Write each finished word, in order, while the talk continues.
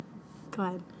Go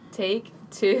ahead. Take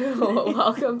 2.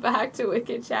 Welcome back to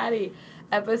Wicked Chatty.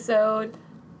 Episode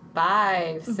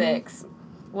 5, 6.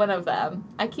 One of them.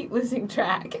 I keep losing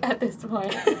track at this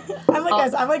point. I'm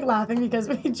like laughing because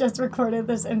we just recorded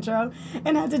this intro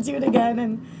and had to do it again,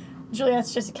 and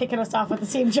Juliet's just kicking us off with the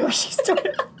same joke she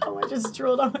started. Oh, I just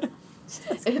drooled on it.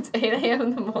 It's 8 a.m.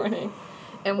 in the morning,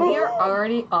 and we are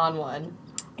already on one.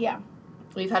 Yeah.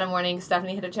 We've had a morning.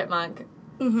 Stephanie hit a chipmunk.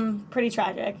 Pretty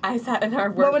tragic. I sat in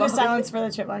our work. Moment of silence for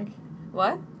the chipmunk.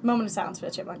 What? Moment of silence for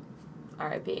the chipmunk.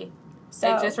 R.I.P.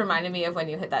 So, it just reminded me of when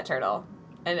you hit that turtle,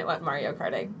 and it went Mario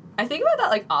Karting. I think about that,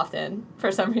 like, often,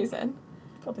 for some reason.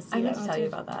 Pulled a seat I need out to of tell my you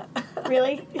tooth. about that.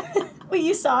 Really? Wait,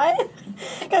 you saw it?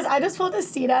 Because I just pulled a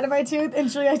seed out of my tooth, and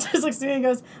Juliet just looks at me and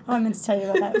goes, oh, I meant to tell you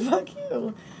about that. Fuck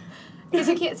you. Because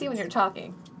you can't see when you're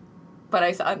talking. But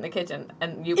I saw it in the kitchen,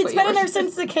 and you put It's been in there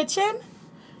since the kitchen?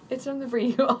 It's from the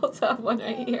brie. You also have one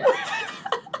right here.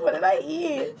 What did I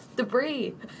eat? The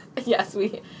brie. Yes,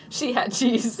 she had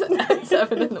cheese at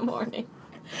 7 in the morning.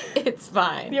 It's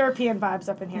fine. European vibes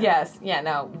up in here. Yes. Yeah,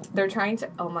 no. They're trying to...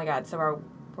 Oh, my God. So our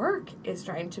work is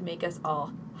trying to make us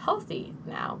all healthy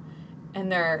now.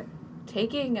 And they're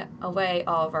taking away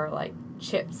all of our, like,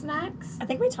 chip snacks. I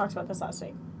think we talked about this last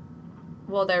week.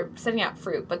 Well, they're setting out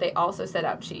fruit, but they also set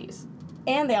out cheese.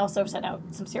 And they also set out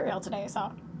some cereal today, I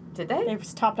saw. Did they?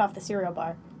 They've topped off the cereal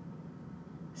bar.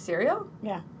 Cereal?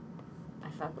 Yeah. I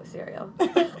fuck with cereal.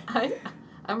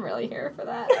 I'm really here for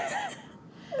that.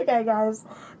 Okay, guys.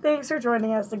 Thanks for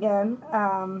joining us again.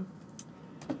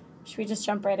 Should we just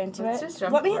jump right into Let's it? just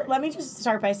jump let for it. me just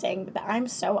start by saying that I'm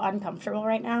so uncomfortable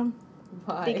right now.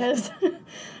 Why? Because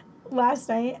last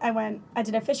night I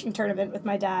did a fishing tournament with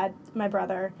my dad, my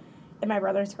brother, and my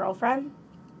brother's girlfriend,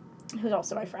 who's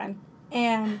also my friend.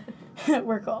 And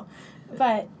we're cool.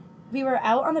 But we were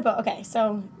out on the boat. Okay,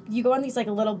 so you go on these, like,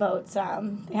 little boats.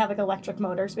 They have, like, electric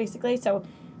motors, basically. So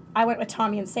I went with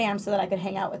Tommy and Sam so that I could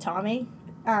hang out with Tommy.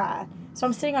 So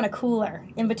I'm sitting on a cooler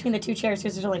in between the two chairs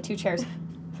because there's only 2 chairs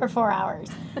for 4 hours.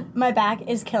 My back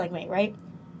is killing me, right?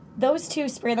 Those two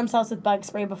spray themselves with bug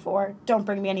spray before. Don't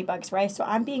bring me any bug spray. So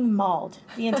I'm being mauled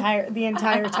the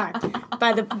entire time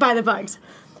by the bugs.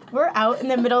 We're out in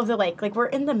the middle of the lake. Like, we're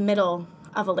in the middle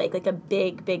of a lake, like a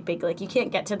big, big, big lake. You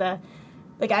can't get to the...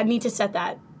 Like, I need to set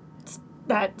that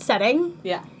setting.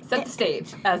 Yeah, set the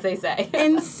stage, as they say.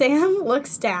 And Sam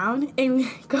looks down and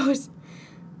goes,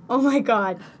 oh, my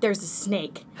God, there's a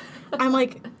snake. I'm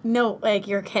like, no, like,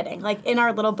 you're kidding. Like, in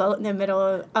our little boat in the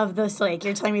middle of this lake,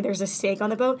 you're telling me there's a snake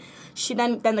on the boat? She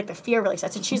then like, the fear really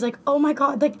sets, and she's like, oh, my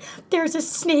God, like, there's a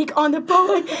snake on the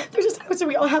boat. Like, there's just, so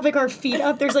we all have, like, our feet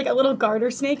up. There's, like, a little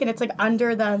garter snake, and it's, like,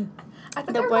 under the... I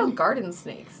thought they were called garden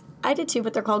snakes. I did, too,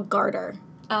 but they're called garter.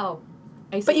 Oh.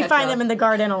 But you find them in the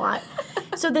garden a lot.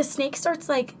 So the snake starts,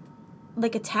 like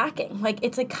attacking. Like,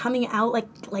 it's, like, coming out, like,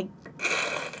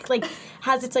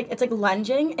 has, it's like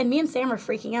lunging. And me and Sam are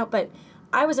freaking out, but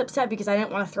I was upset because I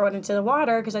didn't want to throw it into the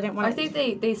water because I didn't want to... I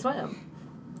think they swim.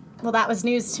 Well, that was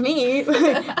news to me.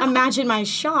 Imagine my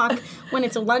shock when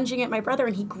it's lunging at my brother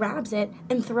and he grabs it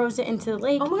and throws it into the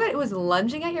lake. Oh, my God, it was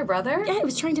lunging at your brother? Yeah, it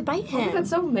was trying to bite him. Oh,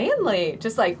 that's so manly.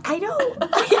 Just like... I know.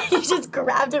 He just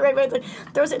grabbed it right away. Like,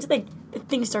 throws it into the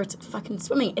thing, starts fucking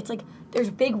swimming. It's like there's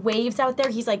big waves out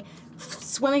there. He's like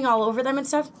swimming all over them and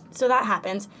stuff. So that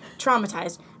happens.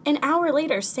 Traumatized. An hour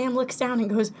later, Sam looks down and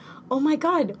goes, oh my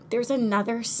God, there's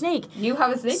another snake. You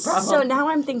have a snake problem. So now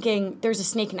I'm thinking there's a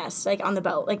snake nest, like, on the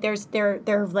boat. Like,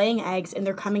 they're laying eggs and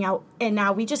they're coming out, and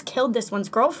now we just killed this one's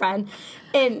girlfriend,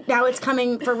 and now it's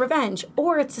coming for revenge.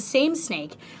 Or it's the same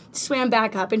snake, swam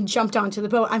back up and jumped onto the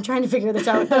boat. I'm trying to figure this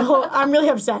out. I'm really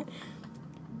upset.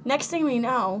 Next thing we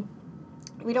know,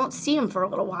 we don't see him for a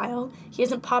little while. He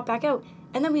doesn't pop back out.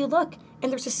 And then we look, and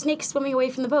there's a snake swimming away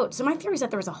from the boat. So my theory is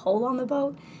that there was a hole on the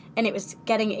boat, and it was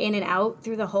getting in and out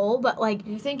through the hole, but, like...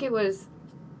 You think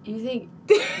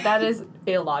that is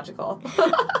illogical.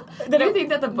 You think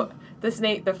that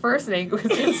the first snake was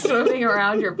just swimming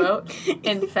around your boat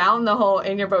and found the hole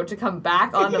in your boat to come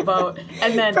back on the boat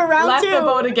and then left the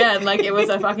boat again like it was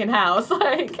a fucking house.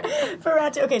 Like, for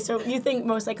round 2. Okay, so you think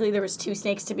most likely there was 2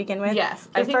 snakes to begin with? Yes.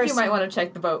 I think you might want to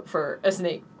check the boat for a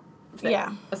snake.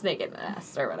 Yeah. A snake in the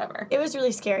nest or whatever. It was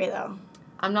really scary, though.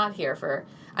 I'm not here for...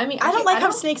 I mean, I don't like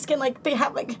how snakes can, like, they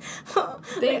have, like...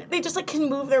 They just, like, can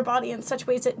move their body in such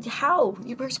ways that... How?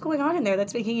 What's going on in there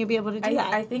that's making you be able to do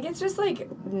that? I think it's just, like,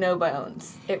 no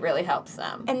bones. It really helps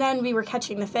them. And then we were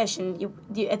catching the fish, and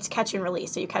it's catch and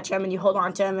release. So you catch them, and you hold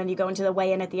on to them, and you go into the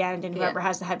weigh-in at the end, and whoever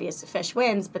has the heaviest fish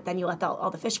wins, but then you let all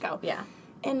the fish go. Yeah.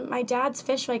 And my dad's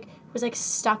fish, like, was, like,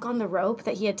 stuck on the rope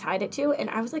that he had tied it to, and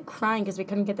I was, like, crying because we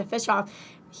couldn't get the fish off.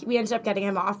 we ended up getting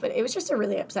him off, but it was just a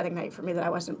really upsetting night for me that I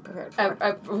wasn't prepared for.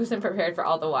 I wasn't prepared for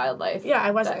all the wildlife. Yeah,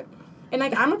 I wasn't. And,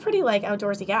 like, I'm a pretty, like,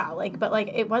 outdoorsy gal, like, but, like,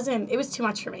 it was too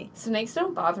much for me. Snakes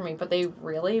don't bother me, but they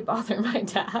really bother my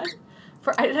dad.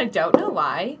 I don't know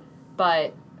why,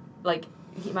 but, like,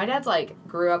 my dad's, like,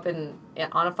 grew up on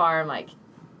a farm, like,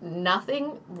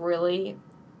 nothing really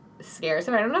scares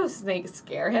him. I don't know if snakes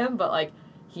scare him, but, like,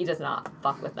 he does not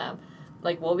fuck with them.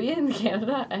 Like, we'll be in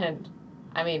Canada, and,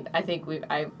 I mean, I think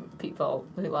people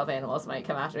who love animals might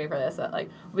come after me for this, but, like,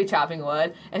 we'll be chopping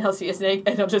wood, and he'll see a snake,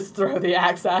 and he'll just throw the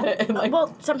axe at it, and, like...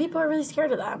 Well, some people are really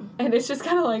scared of them. And it's just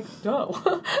kind of like,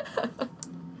 no.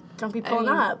 Don't be pulling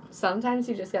up. Sometimes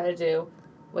you just gotta do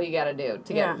what you gotta do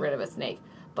to get rid of a snake.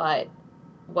 But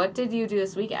what did you do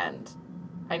this weekend?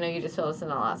 I know you just filled us in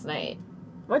on last night.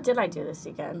 What did I do this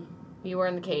weekend? You were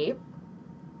in the Cape,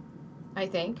 I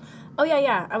think. Oh,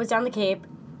 yeah. I was down the Cape.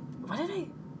 What did I...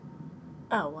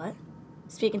 Oh, what?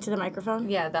 Speaking to the microphone?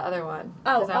 Yeah, the other one.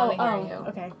 Oh, I want to hear you.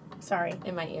 Okay. Sorry.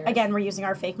 In my ears. Again, we're using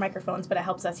our fake microphones, but it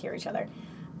helps us hear each other.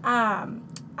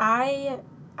 I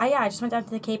just went down to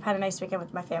the Cape, had a nice weekend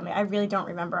with my family. I really don't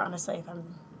remember, honestly, if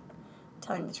I'm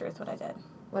telling the truth, what I did.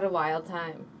 What a wild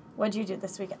time. What'd you do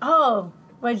this weekend? Oh,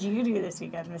 what'd you do this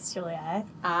weekend, Miss Juliet?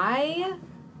 I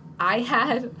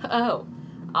had... Oh,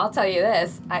 I'll tell you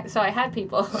this. I had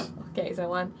people... Okay,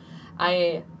 so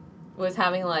I was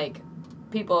having, like,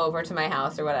 people over to my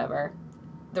house or whatever.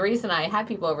 The reason I had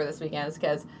people over this weekend is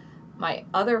because my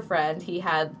other friend, he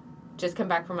had just come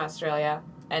back from Australia,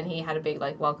 and he had a big,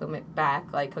 like, welcome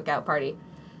back, like, cookout party.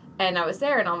 And I was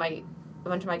there, and a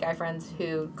bunch of my guy friends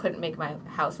who couldn't make my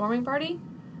housewarming party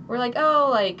were like, oh,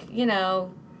 like, you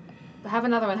know, have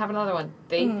another one.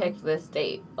 They picked this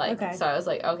date. Like, okay. So I was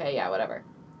like, okay, yeah, whatever.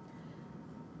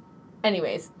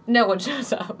 Anyways, no one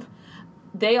shows up.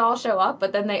 They all show up,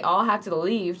 but then they all have to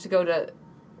leave to go to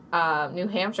New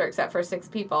Hampshire except for 6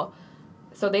 people.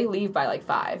 So they leave by, like,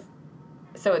 5.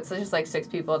 So it's just, like, 6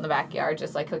 people in the backyard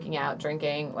just, like, cooking out,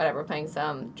 drinking, whatever, playing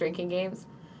some drinking games.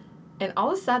 And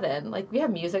all of a sudden, like, we have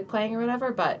music playing or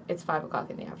whatever, but it's 5 o'clock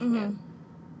in the afternoon.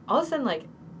 All of a sudden, like,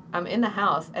 I'm in the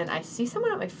house, and I see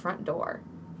someone at my front door.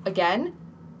 Again,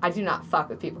 I do not fuck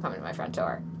with people coming to my front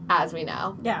door, as we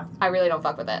know. Yeah. I really don't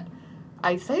fuck with it.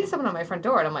 I see someone at my front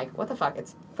door, and I'm like, what the fuck?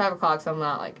 It's 5 o'clock, so I'm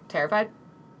not, like, terrified.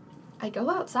 I go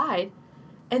outside,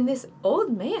 and this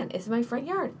old man is in my front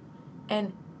yard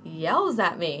and yells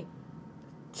at me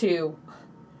to,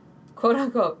 quote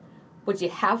unquote, would you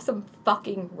have some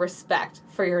fucking respect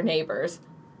for your neighbors?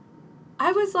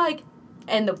 I was like,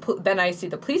 and then I see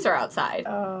the police are outside,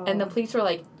 and the police were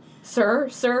like, sir,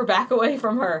 back away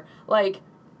from her. Like,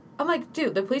 I'm like,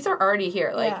 dude, the police are already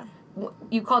here. Like,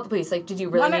 you called the police. Like, did you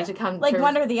really need to come? Like,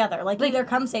 one or the other. Like, either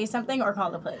come say something or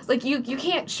call the police. Like, you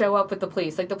can't show up with the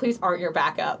police. Like, the police aren't your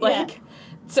backup. Like,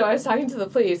 so I was talking to the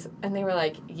police, and they were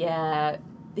like, yeah,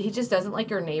 he just doesn't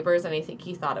like your neighbors, and I think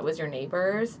he thought it was your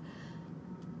neighbors.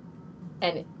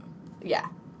 And, yeah.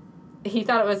 He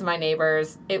thought it was my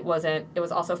neighbors. It wasn't. It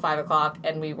was also 5 o'clock,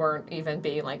 and we weren't even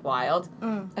being, like, wild.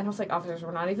 And I was like, officers,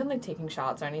 we're not even, like, taking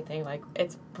shots or anything. Like,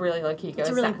 it's really, like, he goes...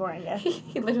 It's really boring, yeah.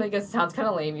 He literally goes, sounds kind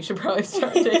of lame. You should probably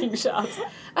start taking shots.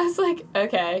 I was like,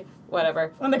 okay,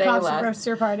 whatever. When the cops roast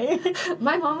your party.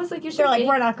 My mom was like, you should... They're like,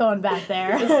 we're not going back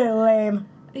there. Lame.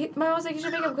 My mom was like, you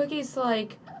should make him cookies to,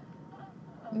 like,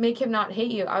 make him not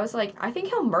hate you. I was like, I think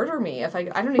he'll murder me if I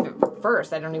don't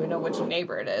even know which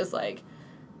neighbor it is. Like...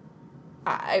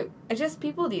 I just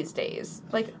people these days,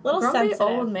 like, little grumpy sensitive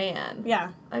old man. Yeah.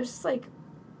 I was just like,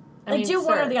 do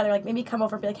one or the other. Like, maybe come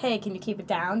over and be like, hey, can you keep it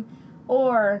down?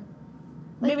 Or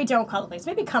maybe don't call the police.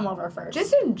 Maybe come over first.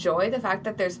 Just enjoy the fact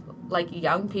that there's, like,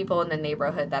 young people in the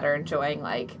neighborhood that are enjoying,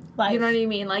 like, life. You know what I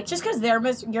mean? Like, just because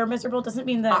you're miserable doesn't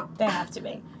mean that they have to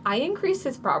be. I increased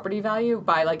his property value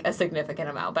by, like, a significant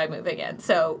amount by moving in.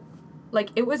 So, like,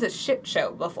 it was a shit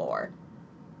show before.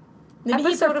 Maybe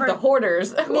episode of the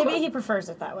Hoarders. Maybe he prefers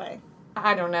it that way.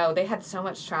 I don't know. They had so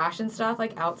much trash and stuff,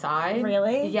 like, outside.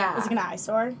 Really? Yeah. Is it an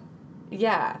eyesore?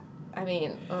 Yeah. I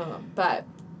mean, but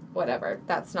whatever.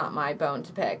 That's not my bone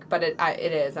to pick. But it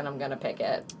is, and I'm going to pick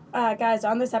it. Guys,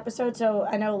 on this episode, so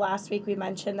I know last week we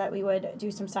mentioned that we would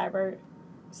do some cyber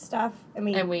stuff, and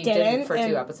we didn't for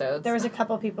 2 episodes. There was a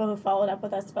couple people who followed up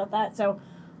with us about that, so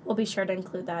we'll be sure to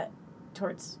include that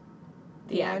towards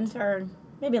the end, or...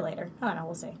 maybe later. I don't know.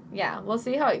 We'll see. Yeah, we'll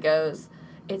see how it goes.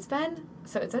 It's been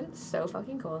so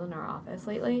fucking cold in our office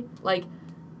lately. Like,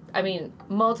 I mean,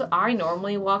 I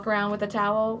normally walk around with a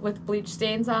towel with bleach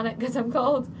stains on it because I'm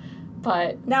cold.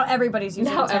 But now everybody's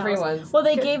using towels. Everyone's. Well,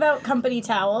 they gave out company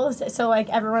towels, so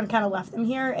like everyone kind of left them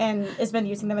here and has been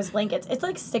using them as blankets. It's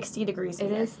like 60 degrees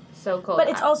here. It is so cold. But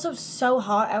it's also so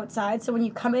hot outside, so when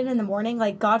you come in the morning,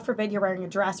 like God forbid you're wearing a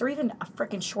dress or even a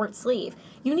freaking short sleeve,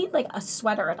 you need like a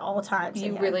sweater at all times.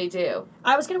 You really do.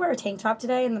 I was gonna wear a tank top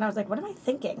today, and then I was like, what am I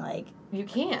thinking? Like you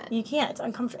can't. You can't. It's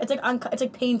uncomfortable. It's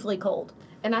like painfully cold.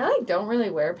 And I like don't really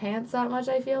wear pants that much.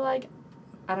 I feel like,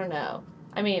 I don't know.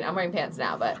 I mean, I'm wearing pants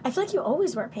now, but... I feel like you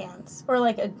always wear pants. Or,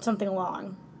 like, something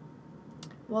long.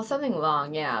 Well, something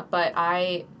long, yeah. But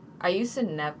I used to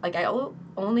never... Like,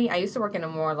 I used to work in a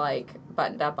more, like,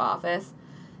 buttoned-up office.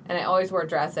 And I always wore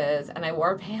dresses. And I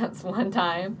wore pants one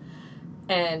time.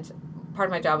 And part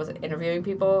of my job was interviewing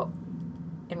people.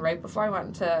 And right before I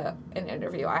went to an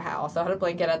interview, I also had a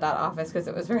blanket at that office because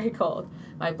it was very cold.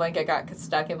 My blanket got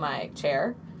stuck in my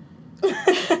chair.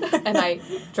 And I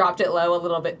dropped it low a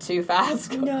little bit too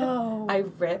fast. No. I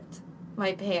ripped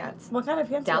my pants. What kind of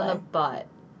pants down were the butt.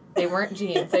 They weren't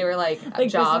jeans. They were like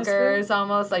joggers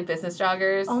almost, like business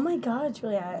joggers. Oh my God,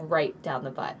 Juliette. Right down the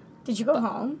butt. Did you go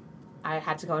home? I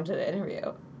had to go into the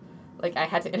interview. Like, I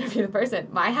had to interview the person.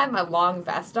 I had my long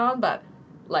vest on, but,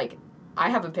 like, I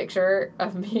have a picture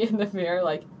of me in the mirror,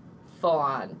 like, full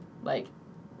on, like,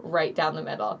 right down the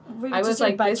middle. I was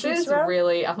like, this is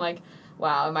really, I'm like,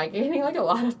 wow, am I gaining, like, a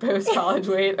lot of post-college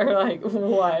weight, or, like,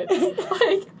 what?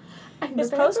 Like, is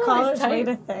post-college weight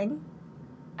a thing?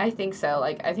 I think so.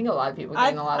 Like, I think a lot of people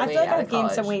gain a lot of weight I feel like out I've of college.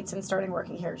 gained some weight since starting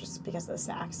working here just because of the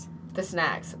snacks. The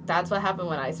snacks. That's what happened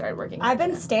when I started working here.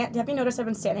 Have you noticed I've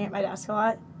been standing at my desk a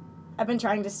lot? I've been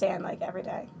trying to stand, like, every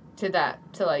day. To,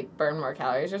 like, burn more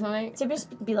calories or something? To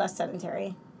just be less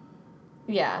sedentary.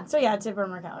 Yeah. So, yeah, to burn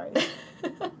more calories.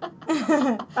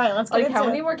 All right, let's get into... how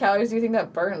many more calories do you think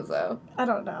that burns, though? I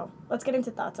don't know. Let's get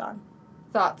into thoughts on.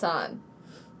 Thoughts on.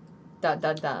 Dun,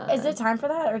 dun, dun. Is it time for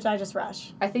that, or did I just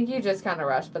rush? I think you just kind of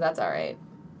rushed, but that's all right.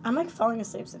 I'm, like, falling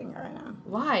asleep sitting here right now.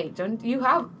 Why?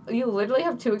 You literally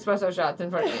have 2 espresso shots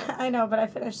in front of you. I know, but I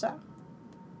finished them.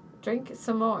 Drink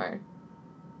some more.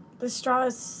 The straw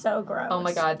is so gross. Oh,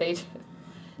 my God.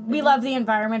 We love the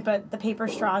environment, but the paper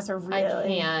straws are really... I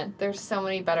can't. There's so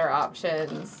many better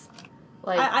options.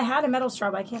 Like I had a metal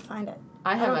straw, but I can't find it.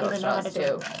 I have metal straws,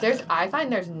 too. I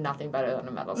find there's nothing better than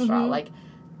a metal straw. Like,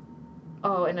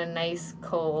 and a nice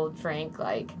cold drink,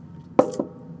 like...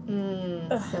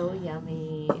 so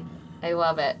yummy. I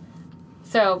love it.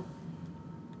 So,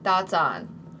 thoughts on.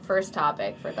 First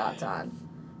topic for thoughts on.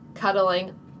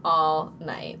 Cuddling all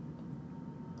night.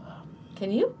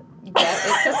 Can you get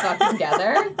it to fuck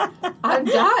together? I'm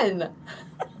done.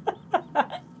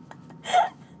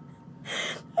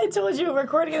 I told you,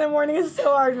 recording in the morning is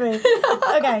so hard for me.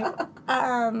 Okay.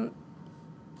 I'm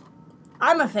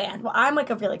a fan. Well, I'm, like,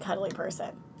 a really cuddly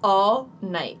person. All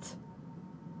night.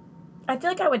 I feel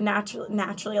like I would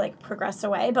naturally like progress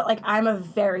away, but like I'm a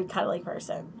very cuddly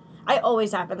person. I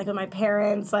always have been, like with my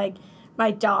parents, like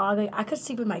my dog. Like I could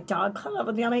sleep with my dog cuddle up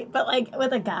with me all night, but like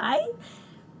with a guy,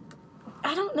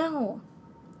 I don't know.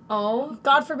 Oh,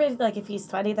 God forbid, like if he's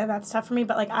sweaty, then that's tough for me.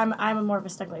 But like I'm a more of a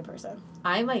snuggly person.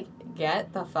 I'm like,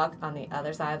 get the fuck on the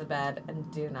other side of the bed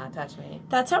and do not touch me.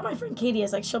 That's how my friend Katie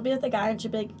is. Like she'll be with a guy and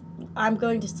she'll be like, I'm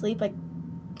going to sleep. Like,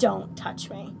 don't touch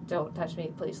me. Don't touch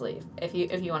me. Please leave. If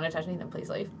you want to touch me, then please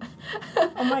leave.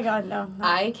 Oh my God, no.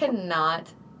 I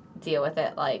cannot deal with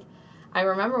it. Like, I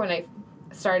remember when I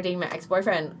started dating my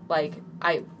ex-boyfriend, like,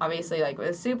 I obviously, like,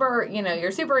 was super, you're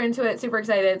super into it, super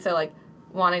excited, so, like,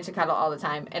 wanted to cuddle all the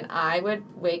time. And I would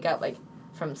wake up, like,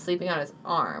 from sleeping on his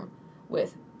arm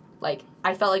with, like,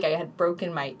 I felt like I had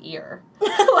broken my ear.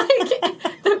 Like,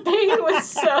 the pain was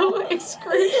so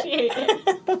excruciating.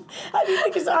 How do you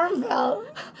think his arm felt?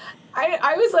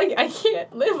 I was like, I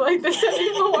can't live like this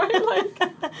anymore. Like,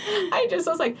 I just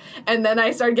was like, and then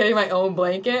I started getting my own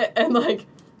blanket and, like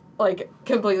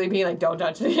completely being like, don't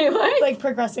touch me. Like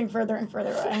progressing further and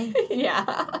further away.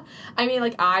 Yeah. I mean,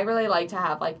 like, I really like to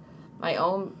have, like, my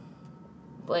own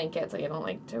blankets. Like, I don't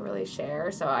like to really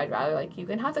share, so I'd rather, like, you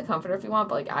can have the comforter if you want,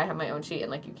 but, like, I have my own sheet and,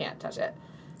 like, you can't touch it.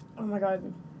 Oh my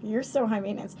God, you're so high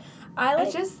maintenance. I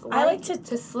like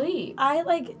to sleep. I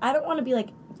don't want to be like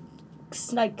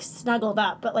snuggled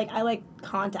up, but like I like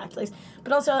contact at least.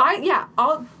 But also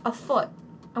a foot.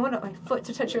 I want my foot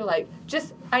to touch your leg.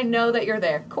 Just I know that you're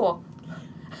there. Cool.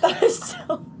 That is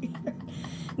so weird.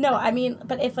 No, I mean,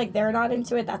 but if like they're not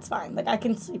into it, that's fine. Like I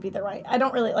can sleep either way. I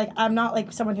don't really like. I'm not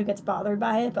like someone who gets bothered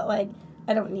by it, but like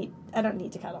I don't need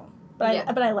to cuddle.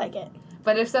 But I like it.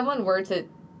 But if someone were to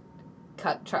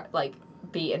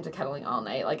be into cuddling all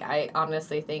night, like, I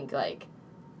honestly think, like,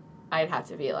 I'd have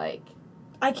to be, like...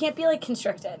 I can't be, like,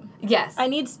 constricted. Yes. I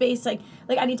need space, like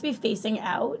I need to be facing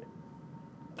out,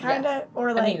 kind of,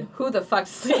 or like... I mean, who the fuck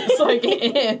sleeps, like,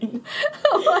 in,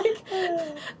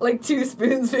 like, 2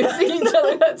 spoons facing each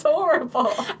other? That's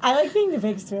horrible. I like being the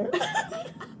big spoon.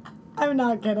 I'm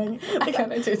not kidding. Like, I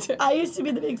kind of do, too. I used to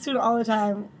be the big spoon all the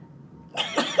time.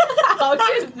 How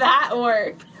did that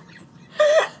work?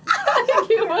 I think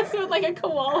you must have, like, a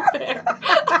koala bear.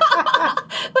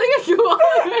 Like a koala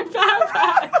bear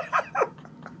backpack.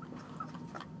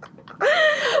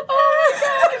 Oh, my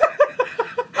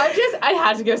God. I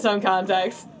had to give some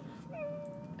context.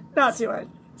 Not too much.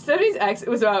 Stephanie's ex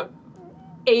was about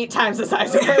 8 times the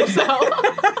size of her,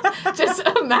 so just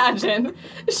imagine.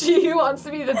 She wants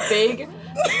to be the big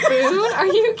spoon? Are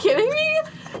you kidding me?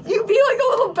 You'd be like a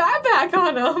little backpack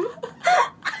on him.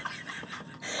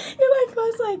 It like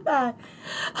goes like that.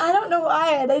 I don't know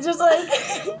why. They just like...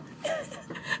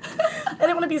 I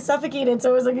didn't want to be suffocated,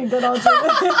 so it was like a good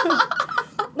alternative.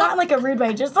 Not in like a rude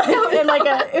way, just like in like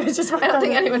a... It was just... I don't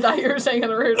think anyone thought you were saying in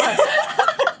a rude way.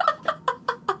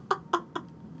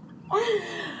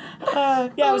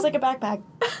 Yeah, it was like a backpack.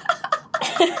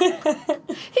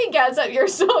 He gets it. You're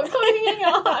still clinging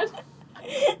on.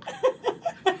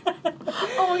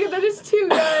 Oh my God, that is too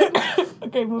good.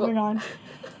 Okay, moving on.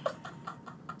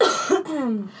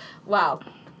 Wow.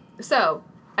 So,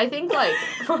 I think, like...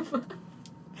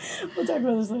 We'll talk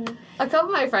about this later. A couple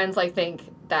of my friends, like, think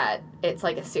that it's,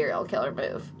 like, a serial killer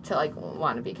move to, like,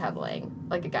 want to be cuddling.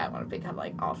 Like, a guy want to be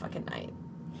cuddling all fucking night.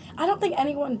 I don't think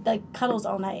anyone, like, cuddles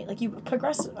all night. Like, you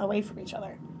progress away from each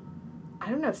other. I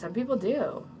don't know. Some people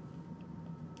do.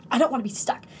 I don't want to be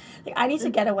stuck. Like, I need to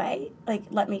get away. Like,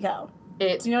 let me go. Do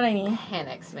you know what I mean?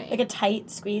 Panics me. Like, a tight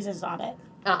squeeze is not it.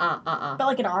 But,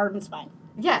 like, an arm is fine.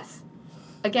 Yes.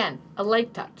 Again, a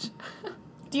light touch.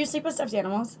 Do you sleep with stuffed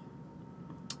animals?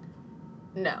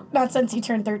 No. Not since you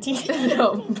turned 13?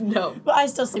 No. But I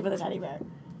still sleep with a teddy bear.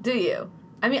 Do you?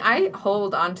 I mean, I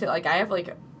hold on to, like, I have,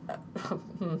 like...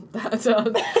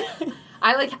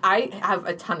 I have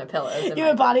a ton of pillows. You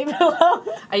have a body pillow?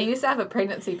 I used to have a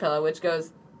pregnancy pillow, which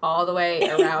goes all the way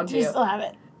around Do you still have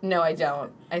it? No, I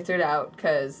don't. I threw it out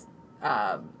because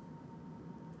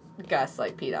Gus,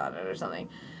 like, peed on it or something.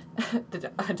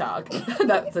 A dog.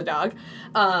 That's a dog.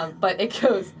 But it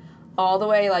goes all the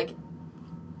way, like,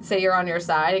 say you're on your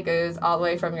side, it goes all the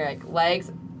way from your, like,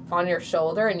 legs on your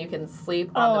shoulder, and you can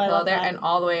sleep on the pillow there, and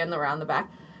all the way around the back.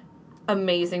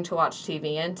 Amazing to watch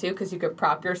TV in, too, because you could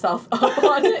prop yourself up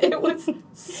on it. It was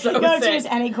so You don't sick. choose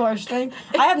any core strength.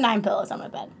 I have 9 pillows on my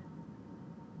bed.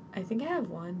 I think I have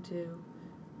 1, 2,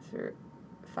 3,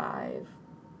 5.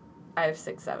 I have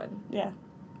 6, 7. Yeah.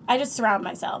 I just surround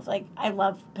myself. Like, I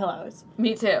love pillows.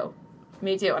 Me too.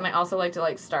 And I also like to,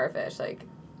 like, starfish, like,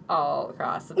 all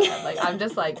across the bed. Like, I'm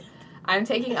just, like, I'm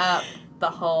taking up the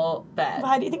whole bed.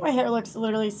 Why do you think my hair looks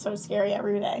literally so scary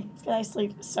every day? It's because I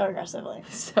sleep so aggressively.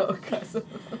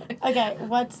 Okay,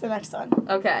 what's the next one?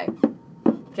 Okay.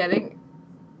 Getting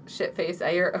shit-faced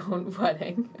at your own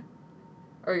wedding.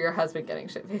 Or your husband getting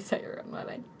shit-faced at your own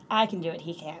wedding. I can do it,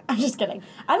 he can't. I'm just kidding.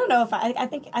 I don't know if I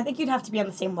think you'd have to be on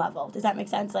the same level. Does that make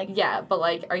sense? Like, yeah, but,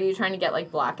 like, are you trying to get, like,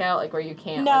 blackout? Like, where you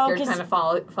can't, no, like, you're kind of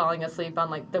falling asleep on,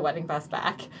 like, the wedding bus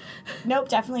back? Nope,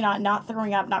 definitely not. Not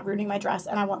throwing up, not ruining my dress,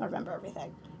 and I won't remember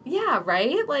everything. Yeah,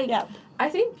 right? Like, yeah. I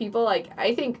think people, like,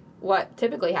 I think what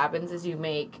typically happens is you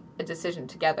make a decision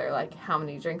together, like, how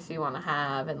many drinks you want to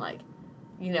have and, like,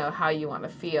 you know, how you want to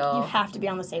feel. You have to be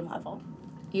on the same level.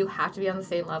 You have to be on the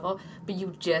same level, but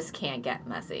you just can't get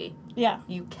messy. Yeah.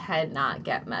 You cannot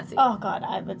get messy. Oh, God,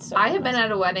 I would so I have been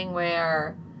at a wedding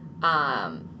where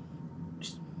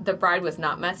the bride was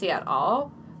not messy at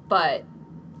all, but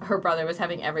her brother was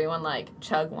having everyone, like,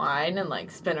 chug wine and, like,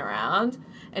 spin around,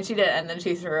 and she did, and then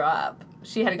she threw up.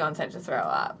 She had to go inside to throw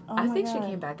up. Oh I think God. she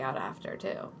came back out after,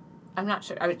 too. I'm not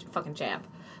sure. I was fucking champ.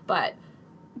 But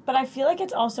I feel like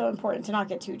it's also important to not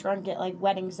get too drunk at, like,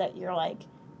 weddings that you're, like,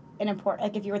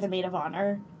 like, if you were the maid of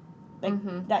honor, like,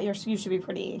 that you should be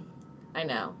pretty... I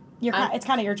know. It's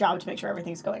kind of your job to make sure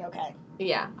everything's going okay.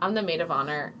 Yeah. I'm the maid of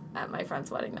honor at my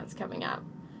friend's wedding that's coming up.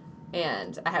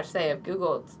 And I have to say, I've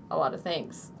Googled a lot of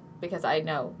things because I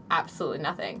know absolutely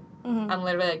nothing. Mm-hmm. I'm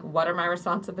literally like, what are my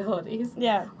responsibilities?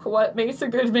 Yeah. What makes a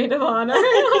good maid of honor?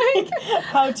 Like,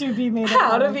 how to be maid of honor.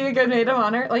 How to be a good maid of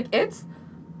honor. Like, it's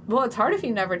hard if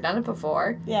you've never done it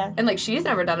before. Yeah. And, like, she's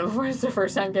never done it before. It's her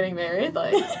first time getting married,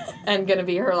 like, and gonna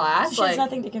be her last. She has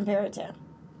nothing to compare it to.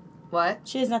 What?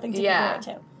 She has nothing to compare it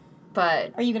to.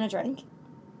 But... Are you gonna drink?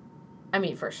 I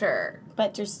mean, for sure.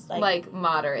 But just, like... Like,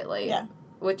 moderately. Yeah.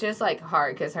 Which is, like,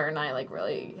 hard, because her and I, like,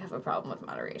 really have a problem with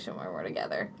moderation when we're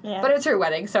together. Yeah. But it's her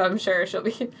wedding, so I'm sure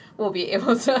we'll be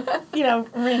able to... you know,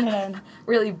 rein it in.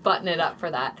 Really button it up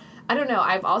for that. I don't know.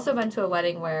 I've also been to a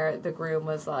wedding where the groom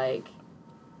was, like,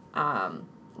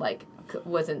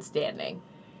 wasn't standing.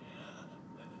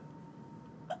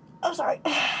 I'm sorry.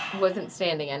 Wasn't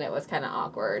standing, and it was kind of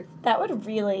awkward. That would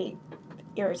really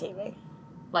irritate me.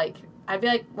 Like, I'd be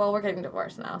like, well, we're getting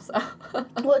divorced now, so.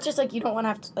 Well, it's just, like, you don't want to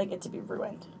have to, like, it to be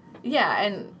ruined. Yeah,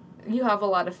 and you have a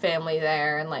lot of family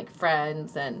there and, like,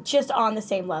 friends and... Just on the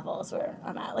same level as where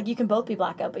I'm at. Like, you can both be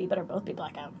blackout, but you better both be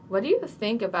blackout. What do you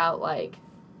think about, like,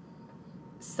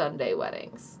 Sunday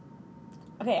weddings?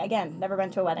 Okay, again, never been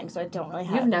to a wedding, so I don't really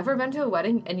have... You've never been to a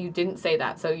wedding, and you didn't say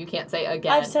that, so you can't say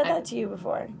again. I've said that to you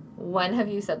before. When have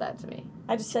you said that to me?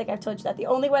 I just feel like I've told you that. The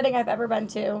only wedding I've ever been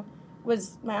to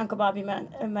was my Uncle Bobby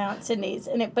Mount Sydney's,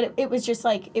 and it was just,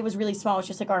 like, it was really small. It was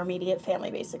just, like, our immediate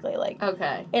family, basically, like...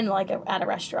 Okay. In, like, at a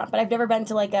restaurant. But I've never been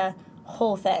to, like, a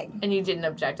whole thing. And you didn't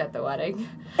object at the wedding?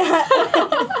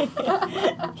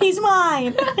 He's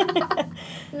mine!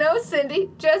 No, Cindy,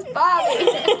 just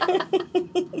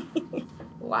Bobby!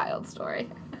 Wild story.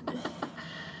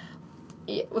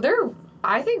 Yeah, well,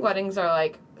 I think weddings are,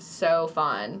 like, so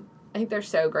fun. I think they're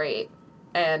so great.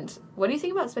 And what do you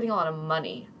think about spending a lot of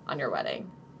money on your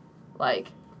wedding? Like...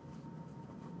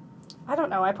 I don't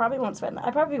know. I probably won't spend that.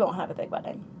 I probably won't have a big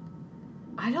wedding.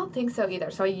 I don't think so either.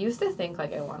 So I used to think,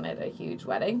 like, I wanted a huge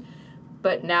wedding.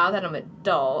 But now that I'm an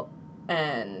adult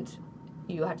and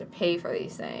you have to pay for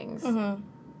these things, mm-hmm.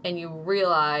 and you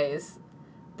realize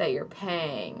that you're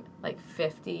paying, like,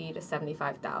 $50,000 to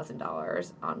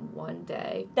 $75,000 on one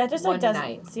day, that just, like,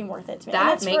 doesn't seem worth it to me.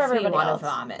 That makes me want to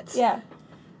vomit. Yeah.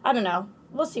 I don't know.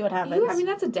 We'll see what happens. I mean,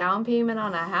 that's a down payment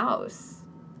on a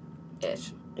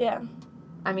house-ish. Yeah.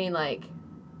 I mean, like,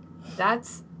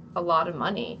 that's a lot of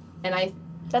money. And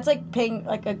that's, like, paying,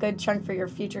 like, a good chunk for your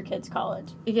future kids'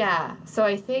 college. Yeah. So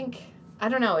I think, I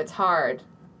don't know, it's hard.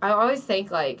 I always think,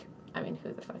 like, I mean,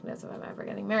 who the fuck knows if I'm ever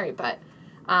getting married, but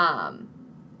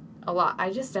a lot. I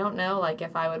just don't know, like,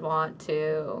 if I would want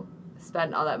to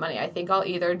spend all that money. I think I'll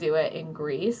either do it in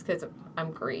Greece, because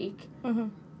I'm Greek, mm-hmm.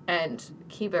 and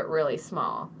keep it really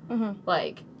small. Mm-hmm.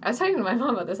 Like, I was talking to my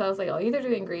mom about this. I was like, I'll either do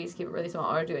it in Greece, keep it really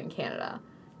small, or do it in Canada.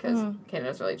 Because mm-hmm.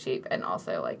 Canada's really cheap, and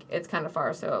also, like, it's kind of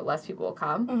far, so less people will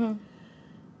come. Mm-hmm.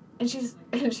 And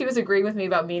she was agreeing with me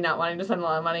about me not wanting to spend a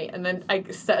lot of money, and then I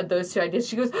said those two ideas.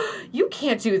 She goes, you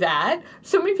can't do that.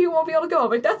 So many people won't be able to go.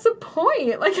 I'm like, that's the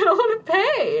point. Like, I don't want to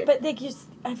pay. But, like,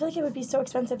 I feel like it would be so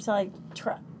expensive to, like,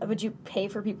 would you pay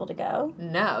for people to go?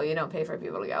 No, you don't pay for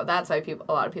people to go. That's why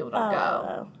a lot of people don't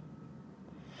go.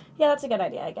 Yeah, that's a good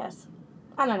idea, I guess.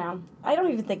 I don't know. I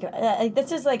don't even think...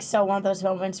 this is, like, so one of those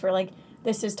moments where, like,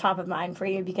 this is top of mind for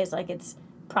you because, like, it's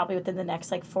probably within the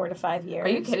next, like, 4 to 5 years. Are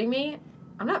you kidding me?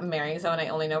 I'm not marrying someone I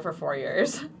only know for 4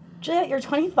 years. Juliet, you're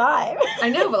 25. I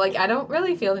know, but, like, I don't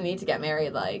really feel the need to get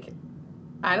married. Like,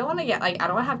 I don't want to I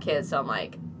don't want to have kids till I'm,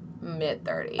 like,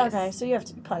 mid-30s. Okay, so you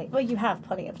have you have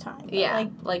plenty of time. Yeah,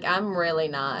 like, I'm really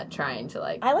not trying to,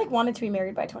 like... I, like, wanted to be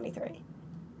married by 23.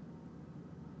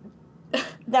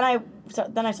 Then I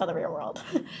saw the real world.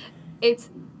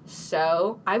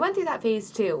 I went through that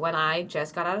phase, too, when I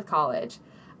just got out of college.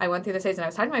 I went through this phase, and I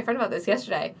was talking to my friend about this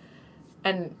yesterday,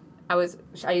 and... I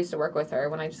used to work with her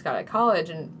when I just got out of college,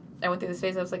 and I went through this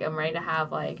phase. I was like, I'm ready to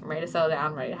settle down,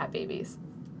 I'm ready to have babies.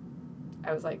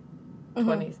 I was like, mm-hmm.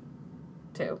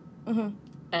 22. Mm-hmm.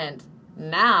 And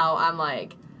now I'm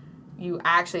like, you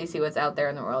actually see what's out there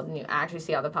in the world, and you actually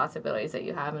see all the possibilities that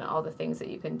you have and all the things that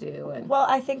you can do. And well,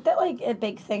 I think that, like, a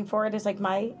big thing for it is, like,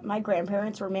 my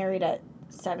grandparents were married at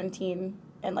 17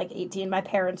 and, like, 18. My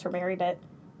parents were married at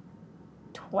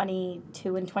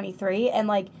 22 and 23, and,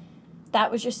 like, that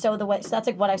was just so that's,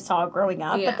 like, what I saw growing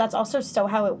up, yeah. But that's also so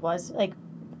how it was, like,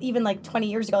 even, like,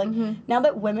 20 years ago. Like, mm-hmm. now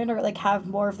that women are, like, have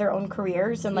more of their own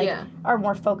careers and, like, yeah. are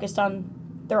more focused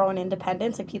on their own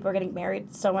independence, like, people are getting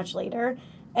married so much later,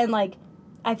 and, like,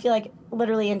 I feel like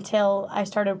literally until I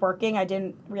started working, I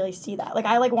didn't really see that. Like,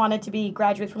 I, like, wanted to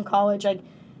graduate from college, like,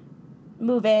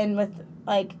 move in with,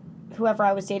 like, whoever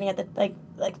I was dating at the, like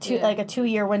a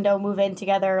 2-year window, move in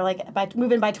together, like,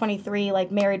 move in by 23,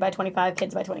 like, married by 25,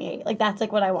 kids by 28. Like, that's,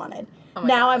 like, what I wanted. Oh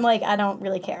now God. I'm, like, I don't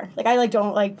really care. Like, I, like,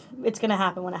 don't, like, it's gonna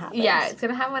happen when it happens. Yeah, it's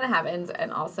gonna happen when it happens,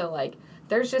 and also, like,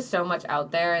 there's just so much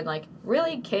out there, and, like,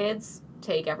 really, kids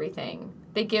take everything.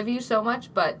 They give you so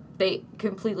much, but they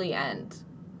completely end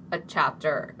a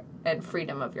chapter and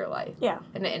freedom of your life. Yeah.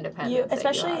 And the independence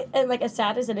especially, and, like, as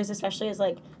sad as it is, especially as,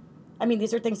 like, I mean,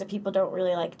 these are things that people don't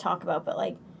really, like, talk about, but,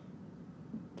 like,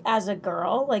 as a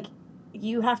girl, like,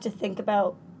 you have to think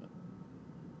about,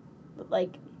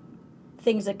 like,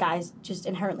 things that guys just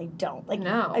inherently don't. Like,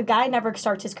 no. A guy never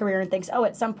starts his career and thinks, oh,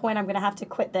 at some point I'm going to have to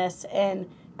quit this and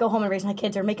go home and raise my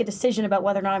kids or make a decision about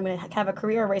whether or not I'm going to have a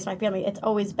career or raise my family. It's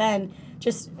always been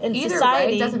just in Either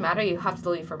society. Way, it doesn't matter. You have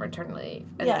to leave for maternity leave,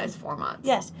 and then it's 4 months.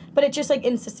 Yes, but it's just like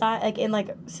in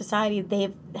society,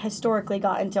 they've historically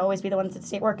gotten to always be the ones that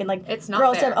stay at work, and like it's not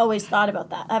girls fair. have always thought about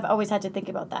that. Have always had to think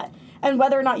about that, and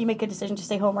whether or not you make a decision to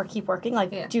stay home or keep working,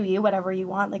 like do you whatever you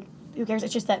want, like. Who cares?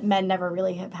 It's just that men never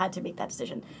really have had to make that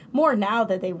decision. More now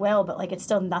that they will, but like it's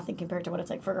still nothing compared to what it's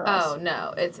like for girls. Oh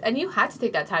no, and you had to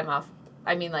take that time off.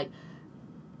 I mean, like,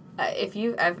 if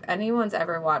anyone's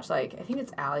ever watched, like, I think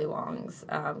it's Ali Wong's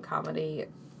comedy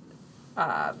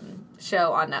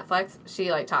show on Netflix.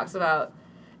 She like talks about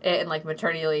it and like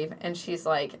maternity leave, and she's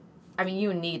like, I mean,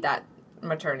 you need that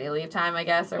maternity leave time, I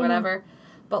guess, or whatever.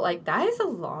 But like that is a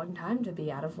long time to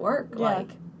be out of work. Yeah. Like,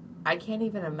 I can't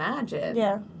even imagine.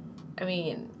 Yeah. I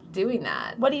mean, doing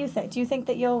that. What do you think? Do you think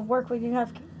that you'll work when you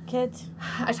have kids?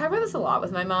 I talk about this a lot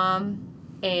with my mom,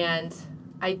 and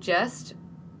I just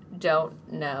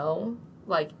don't know.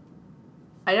 Like,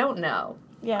 I don't know.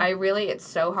 Yeah. It's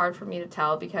so hard for me to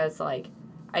tell because, like,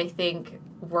 I think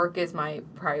work is my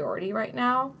priority right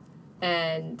now,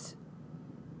 and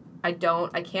I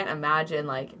can't imagine,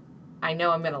 like, I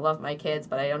know I'm going to love my kids,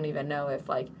 but I don't even know if,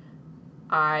 like,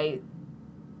 I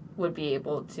would be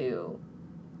able to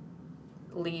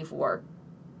leave work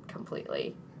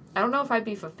completely. I don't know if I'd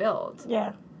be fulfilled.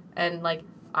 Yeah. And, like,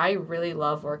 I really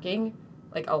love working,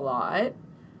 like, a lot.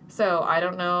 So I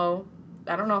don't know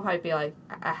if I'd be, like,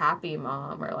 a happy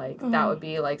mom or, like, that would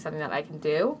be, like, something that I can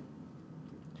do.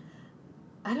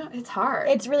 It's hard.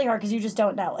 It's really hard because you just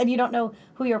don't know. And you don't know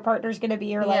who your partner's going to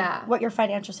be or, like, what your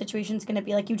financial situation's going to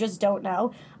be. Like, you just don't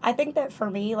know. I think that for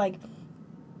me, like,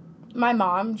 my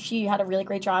mom, she had a really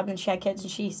great job and she had kids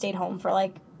and she stayed home for,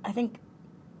 like, I think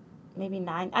maybe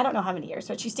 9, I don't know how many years,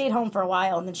 but she stayed home for a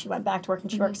while and then she went back to work and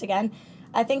she works again.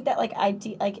 I think that, like,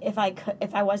 if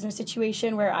I was in a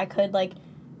situation where I could, like,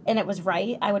 and it was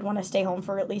right, I would want to stay home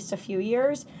for at least a few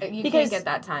years. You can't get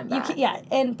that time back.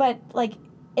 But, like,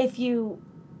 if you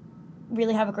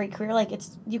really have a great career, like,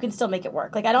 you can still make it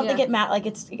work. Like, I don't think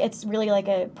it's really, like,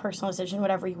 a personal decision,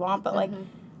 whatever you want, but, like,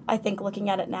 I think looking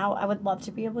at it now, I would love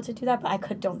to be able to do that, but I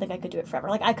don't think I could do it forever.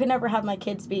 Like, I could never have my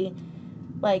kids be,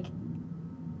 like,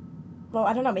 well,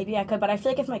 I don't know, maybe I could, but I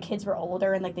feel like if my kids were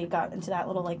older and, like, they got into that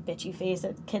little, like, bitchy phase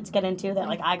that kids get into, that,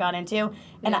 like, I got into,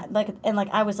 and,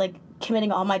 I was, like, committing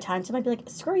all my time to them, I'd be like,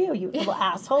 screw you, you little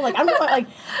asshole. Like, I'm going, like,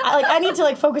 I need to,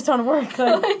 like, focus on work.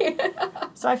 Like,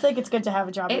 so I feel like it's good to have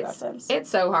a job in that sense. It's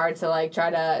so hard to, like, try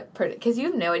to predict, because you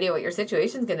have no idea what your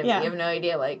situation's going to be. You have no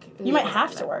idea, like... You might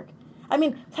have to work. I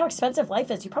mean, with how expensive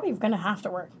life is, you're probably going to have to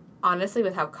work. Honestly,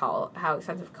 with how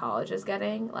expensive college is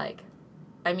getting, like,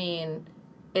 I mean...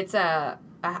 It's over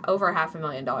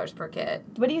 $500,000 per kid.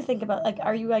 What do you think about, like,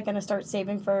 are you, like, going to start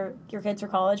saving for your kids for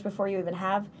college before you even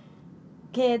have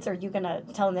kids? Or are you going to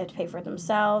tell them they have to pay for it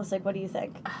themselves? Like, what do you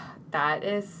think? That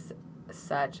is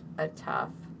such a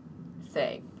tough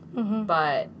thing. Mm-hmm.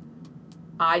 But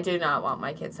I do not want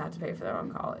my kids to have to pay for their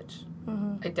own college.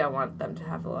 Mm-hmm. I don't want them to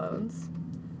have loans.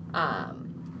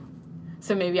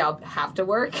 So maybe I'll have to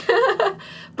work.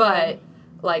 But...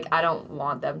 Like, I don't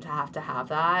want them to have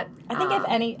that. I think if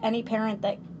any parent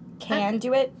that can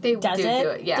do it they does do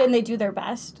it, yeah. then they do their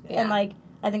best. Yeah. And, like,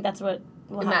 I think that's what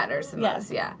will matters the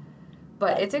most, yeah.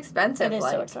 But it's expensive. It is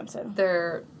like, so expensive.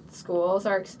 Their schools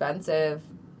are expensive.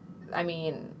 I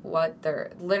mean,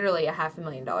 they're literally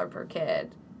 $500,000 per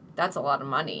kid. That's a lot of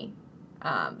money.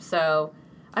 So,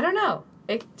 I don't know.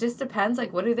 It just depends,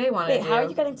 like, what do they want to do? Wait, how are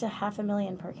you getting to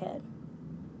 $500,000 per kid?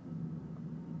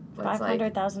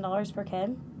 $500,000 per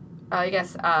kid? I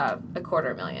guess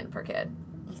 $250,000 per kid.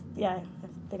 Yeah,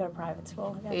 if they go to private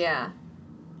school, I guess. Yeah.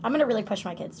 I'm going to really push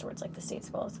my kids towards, like, the state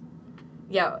schools.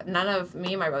 Yeah,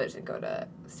 me and my brothers didn't go to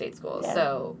state schools,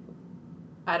 so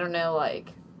I don't know,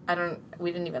 like,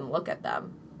 we didn't even look at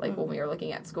them, like, when we were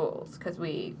looking at schools, because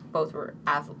we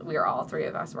were all three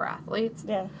of us were athletes.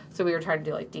 Yeah. So we were trying to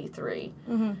do, like, D3.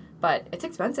 Mm-hmm. But it's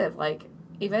expensive. Like,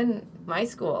 even my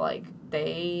school, like,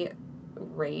 they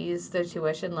raised the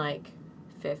tuition, like,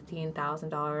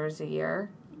 $15,000 a year.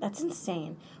 That's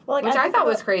insane. Well, like, which I thought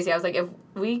was crazy. I was like, if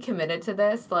we committed to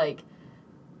this, like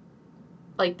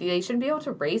they shouldn't be able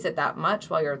to raise it that much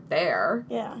while you're there.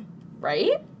 Yeah.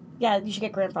 Right? Yeah, you should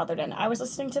get grandfathered in. I was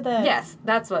listening to the... Yes,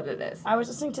 that's what it is. I was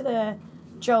listening to the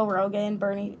Joe Rogan,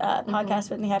 Bernie podcast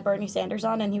when they had Bernie Sanders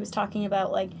on, and he was talking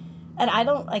about, like... And I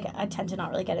don't, like... I tend to not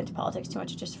really get into politics too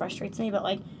much. It just frustrates me. But,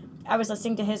 like, I was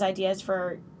listening to his ideas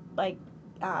for, like,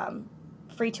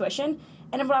 free tuition.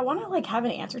 And what I want to, like, have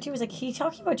an answer to is, like, he's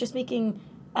talking about just making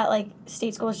at, like,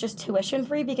 state school is just tuition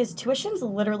free, because tuition's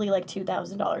literally, like,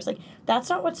 $2,000. Like, that's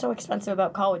not what's so expensive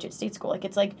about college at state school. Like,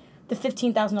 it's, like, the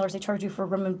 $15,000 they charge you for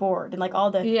room and board and, like, all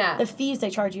the fees they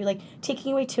charge you. Like,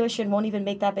 taking away tuition won't even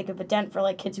make that big of a dent for,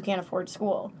 like, kids who can't afford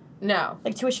school. No.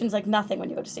 Like, tuition's, like, nothing when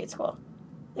you go to state school.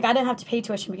 Like, I didn't have to pay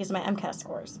tuition because of my MCAS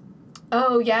scores.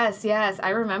 Oh, yes. I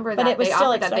remember that. But it was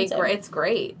still expensive. It's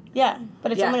great. Yeah,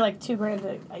 but it's only, like,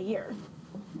 $2,000 a year.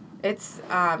 It's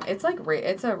it's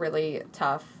a really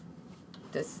tough,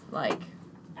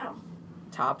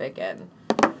 topic and...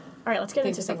 All right, let's get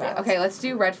into something else. Okay, let's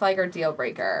do red flag or deal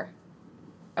breaker.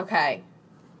 Okay.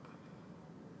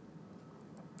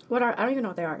 I don't even know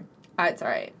what they are. It's all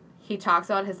right. He talks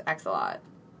about his ex a lot.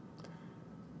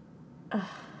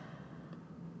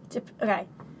 Okay.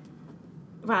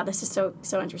 Wow, this is so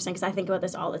interesting, because I think about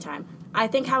this all the time. I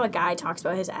think how a guy talks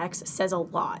about his ex says a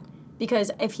lot.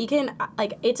 Because if he can,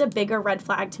 like, it's a bigger red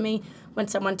flag to me when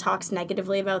someone talks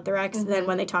negatively about their ex than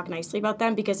when they talk nicely about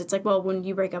them, because it's like, well, when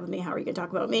you break up with me, how are you going to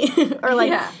talk about me? Or,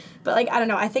 like, but, like, I don't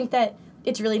know. I think that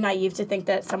it's really naive to think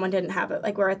that someone didn't have it.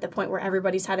 Like, we're at the point where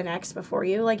everybody's had an ex before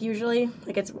you, like, usually.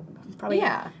 Like, it's probably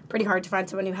pretty hard to find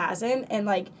someone who hasn't. And,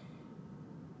 like,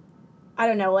 I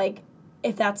don't know, like,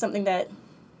 if that's something that...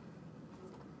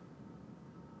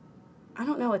 I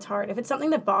don't know, it's hard. If it's something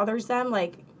that bothers them,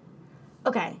 like...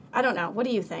 Okay, I don't know. What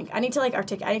do you think? I need to, like,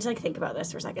 think about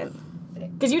this for a second.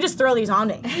 Because you just throw these on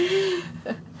me.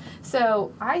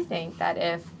 So, I think that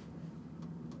if...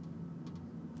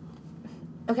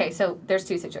 Okay, so there's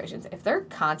two situations. If they're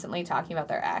constantly talking about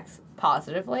their ex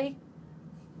positively,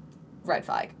 red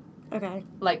flag. Okay.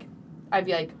 Like, I'd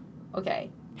be like, okay.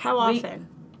 How often?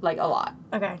 Like, a lot.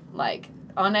 Okay. Like,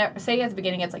 say at the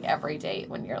beginning it's, like, every date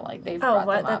when you're, like, they've brought them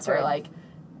up. That's right. Or, like,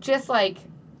 just, like,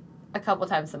 a couple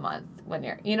times a month when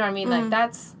you're, you know what I mean? Like,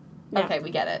 that's, okay,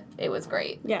 we get it. It was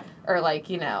great. Yeah. Or, like,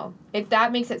 you know,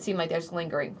 that makes it seem like there's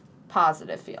lingering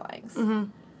positive feelings. Mm-hmm.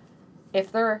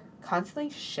 If they're constantly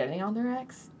shitting on their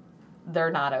ex,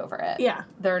 they're not over it. Yeah.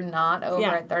 They're not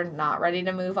over it. They're not ready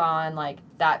to move on. Like,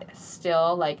 that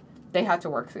still, like, they have to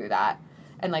work through that.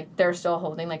 And, like, they're still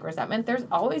holding, like, resentment. There's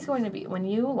always going to be, when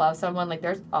you love someone, like,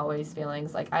 there's always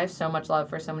feelings. Like, I have so much love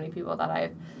for so many people that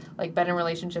I've, like, been in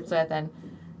relationships with, and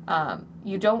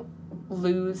you don't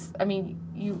lose, I mean,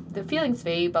 the feelings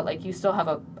fade, but, like, you still have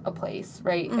a place,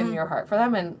 right, in your heart for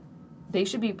them, and they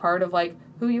should be part of, like,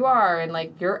 who you are, and,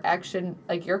 like, your action,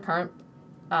 like, your current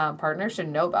partner should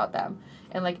know about them,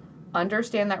 and, like,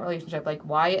 understand that relationship, like,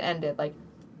 why it ended, like,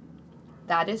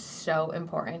 that is so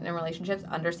important in relationships,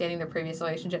 understanding the previous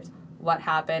relationships, what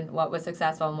happened, what was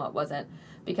successful, and what wasn't,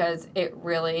 because it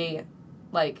really...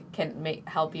 like, can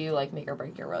help you, like, make or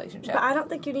break your relationship. But I don't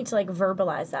think you need to, like,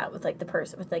 verbalize that with, like, the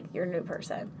person, with, like, your new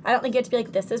person. I don't think you have to be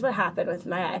like, this is what happened with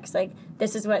my ex. Like,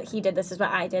 this is what he did, this is what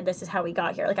I did, this is how we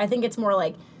got here. Like, I think it's more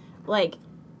like,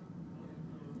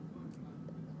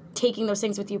 taking those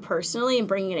things with you personally and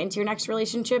bringing it into your next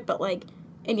relationship. But, like,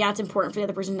 and yeah, it's important for the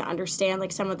other person to understand,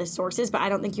 like, some of the sources, but I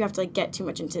don't think you have to, like, get too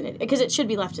much into it. Because it should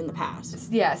be left in the past.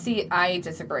 Yeah, see, I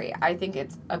disagree. I think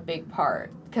it's a big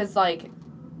part. Because, like...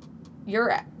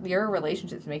 Your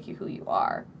relationships make you who you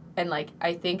are. And, like,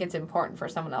 I think it's important for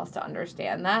someone else to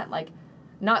understand that. Like,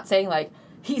 not saying, like,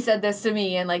 he said this to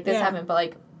me and, like, this happened, but,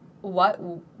 like, what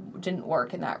didn't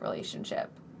work in that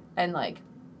relationship? And, like,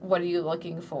 what are you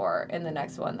looking for in the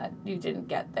next one that you didn't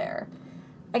get there?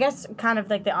 I guess kind of,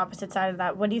 like, the opposite side of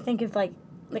that. What do you think if, like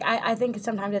I think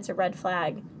sometimes it's a red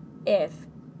flag if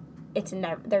it's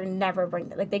they're never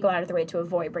bringing, like, they go out of their way to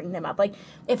avoid bringing them up. Like,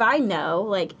 if I know,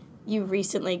 like, you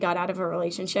recently got out of a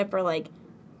relationship, or, like,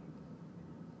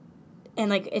 and,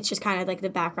 like, it's just kind of, like, the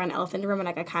background elephant in the room, and,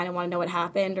 like, I kind of want to know what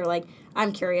happened, or, like,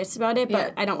 I'm curious about it,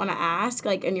 but I don't want to ask,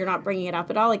 like, and you're not bringing it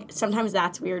up at all. Like, sometimes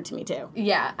that's weird to me, too.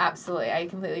 Yeah, absolutely. I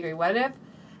completely agree. What if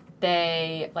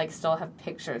they, like, still have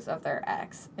pictures of their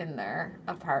ex in their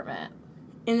apartment?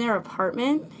 In their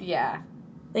apartment? Yeah.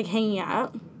 Like, hanging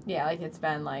out? Yeah, like, it's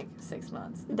been, like, 6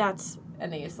 months.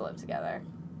 And they used to live together.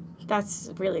 That's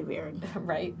really weird.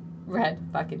 Right? Red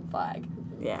fucking flag.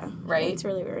 Yeah. Right? It's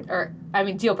really weird. Or, I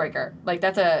mean, deal breaker. Like,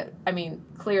 that's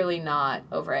clearly not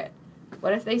over it.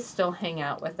 What if they still hang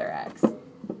out with their ex?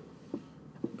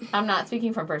 I'm not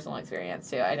speaking from personal experience,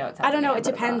 too. I know it's I don't know. It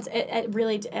depends. I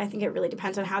think it really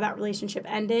depends on how that relationship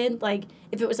ended. Like,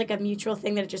 if it was, like, a mutual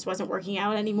thing that it just wasn't working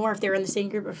out anymore, if they were in the same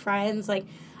group of friends, like,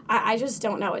 I just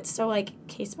don't know. It's so, like,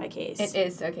 case by case. It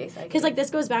is so case by case. Because, like,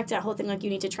 this goes back to that whole thing, like, you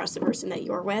need to trust the person that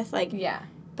you're with. Like, yeah.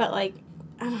 But, like,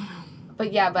 I don't know.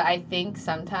 But, yeah, but I think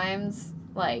sometimes,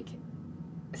 like,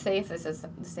 say if this is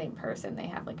the same person, they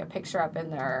have, like, a picture up in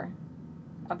their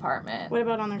apartment. What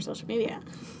about on their social media?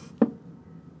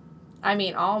 I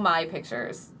mean, all my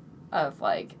pictures of,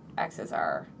 like, exes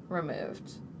are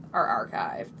removed, are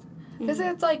archived. Because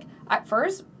it's, like, at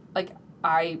first, like,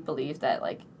 I believed that,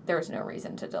 like, there was no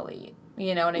reason to delete.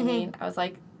 You know what I mean? I was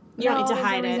like, you don't need to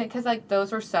hide it. Because, like,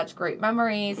 those were such great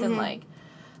memories and, like,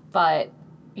 but,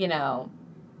 you know,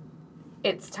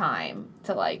 it's time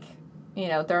to, like, you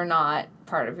know, they're not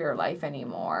part of your life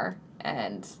anymore.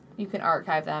 And you can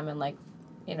archive them and, like,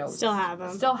 you know. Still have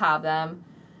them. Still have them.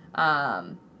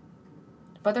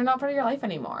 But they're not part of your life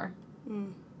anymore.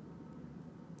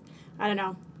 I don't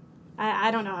know. I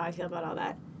don't know how I feel about all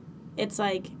that. It's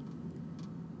like,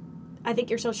 I think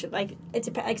your social, like, it's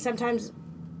like sometimes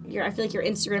I feel like your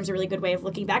Instagram's a really good way of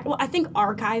looking back. Well, I think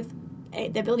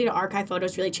the ability to archive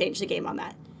photos really changed the game on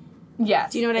that.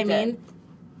 Yes. Do you know what I mean? Did.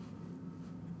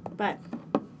 But.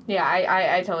 Yeah,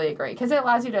 I totally agree. Because it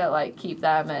allows you to, like, keep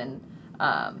them and,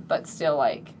 but still,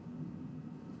 like,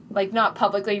 not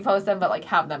publicly post them, but, like,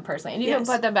 have them personally. And you can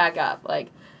put them back up, like,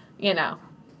 you know,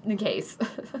 in case.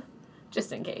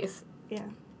 Just in case. Yeah.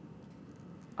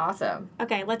 Awesome.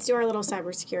 Okay, let's do our little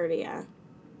cybersecurity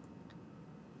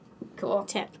cool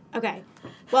tip. Okay.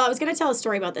 Well, I was going to tell a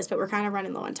story about this, but we're kind of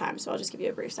running low on time, so I'll just give you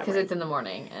a brief summary. Because it's in the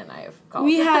morning, and I have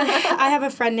calls. I have a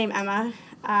friend named Emma,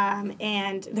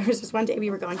 and there was this one day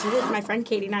we were going to my friend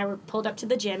Katie and I were pulled up to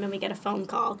the gym, and we get a phone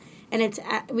call, and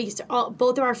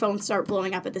both of our phones start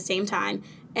blowing up at the same time,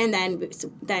 and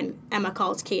then Emma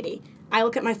calls Katie. I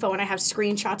look at my phone, I have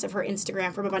screenshots of her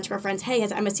Instagram from a bunch of our friends. Hey,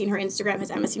 has Emma seen her Instagram? Has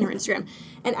Emma seen her Instagram?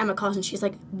 And Emma calls and she's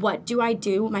like, what do I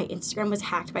do? My Instagram was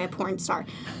hacked by a porn star.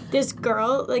 This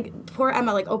girl, like, poor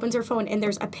Emma, like, opens her phone and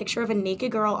there's a picture of a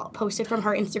naked girl posted from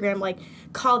her Instagram, like,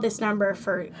 call this number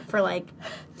for like,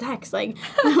 sex, like,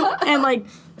 and, like,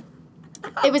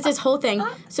 it was this whole thing.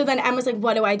 So then Emma's like,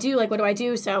 what do I do? Like, what do I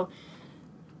do? So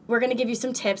we're going to give you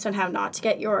some tips on how not to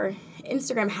get your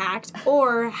Instagram hacked,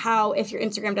 or how, if your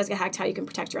Instagram does get hacked, how you can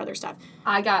protect your other stuff.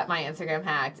 I got my Instagram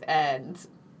hacked, and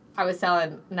I was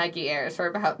selling Nike Airs for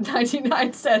about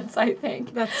 99 cents, I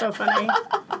think. That's so funny.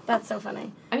 That's so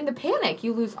funny. I mean, the panic.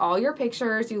 You lose all your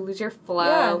pictures. You lose your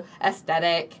flow,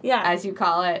 aesthetic, as you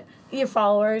call it. Your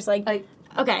followers, like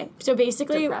okay, so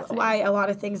basically depressing. Why a lot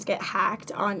of things get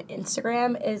hacked on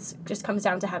Instagram just comes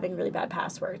down to having really bad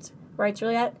passwords. Right,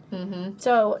 Juliet? Mm-hmm.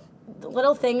 So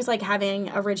little things like having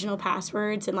original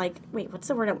passwords and, like, what's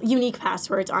the word? Unique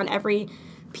passwords on every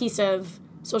piece of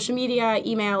social media,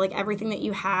 email, like, everything that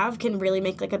you have can really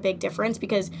make, like, a big difference,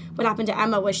 because what happened to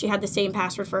Emma was she had the same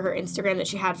password for her Instagram that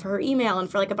she had for her email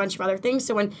and for, like, a bunch of other things.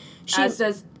 So when she... As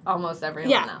does almost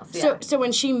everyone else. Yeah. So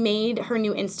when she made her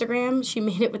new Instagram, she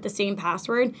made it with the same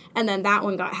password, and then that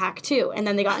one got hacked too. And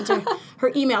then they got into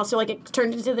her email, so, like, it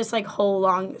turned into this, like, whole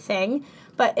long thing.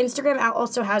 But Instagram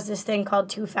also has this thing called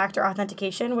two-factor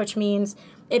authentication, which means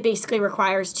it basically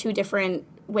requires two different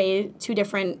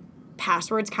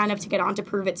passwords kind of to get on to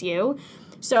prove it's you.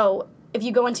 So if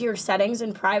you go into your settings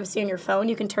and privacy on your phone,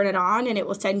 you can turn it on and it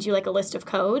will send you, like, a list of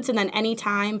codes. And then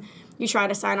anytime you try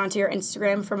to sign onto your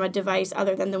Instagram from a device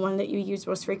other than the one that you use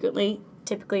most frequently,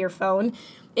 typically your phone,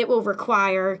 it will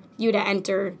require you to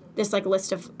enter this, like,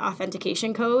 list of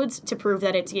authentication codes to prove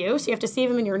that it's you. So you have to save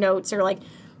them in your notes or, like,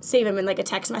 save them in, like, a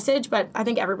text message. But I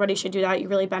think everybody should do that. You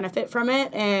really benefit from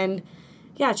it. And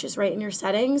yeah, it's just right in your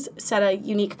settings. Set a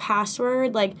unique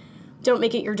password. Like, don't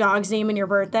make it your dog's name and your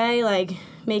birthday. Like,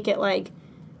 make it, like,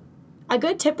 a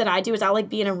good tip that I do is I'll, like,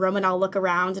 be in a room and I'll look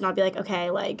around and I'll be like, okay,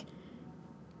 like,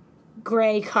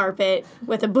 gray carpet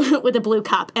with a blue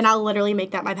cup, and I'll literally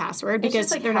make that my password because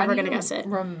just, like, they're never gonna guess it.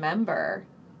 Remember,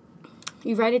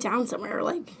 you write it down somewhere, or,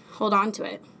 like, hold on to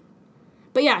it.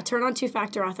 But yeah, turn on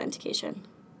two-factor authentication.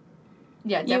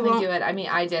 Yeah, definitely do it. I mean,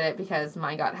 I did it because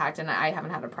mine got hacked, and I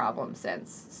haven't had a problem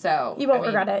since. So you won't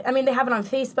regret it. I mean, they have it on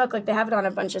Facebook. Like, they have it on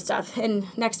a bunch of stuff. And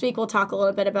next week, we'll talk a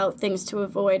little bit about things to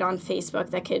avoid on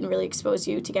Facebook that can really expose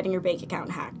you to getting your bank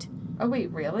account hacked. Oh, wait,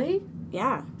 really?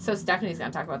 Yeah. So Stephanie's going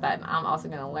to talk about that, and I'm also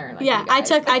going to learn. Like, yeah, I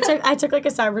took like a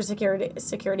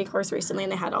cybersecurity course recently,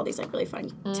 and they had all these, like, really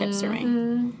fun tips for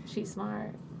me. She's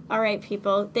smart. All right,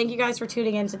 people. Thank you guys for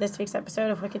tuning in to this week's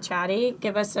episode of Wicked Chatty.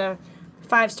 Give us a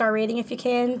 5-star rating if you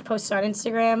can. Post it on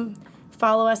Instagram.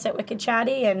 Follow us at Wicked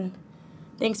Chatty, and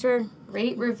thanks for...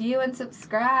 Rate, review, and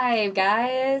subscribe,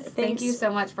 guys. Thanks. Thank you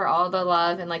so much for all the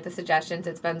love and, like, the suggestions.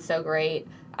 It's been so great.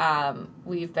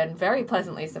 We've been very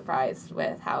pleasantly surprised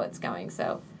with how it's going,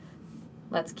 so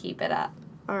let's keep it up.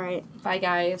 All right. Bye,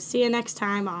 guys. See you next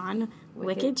time on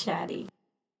Wicked Chatty.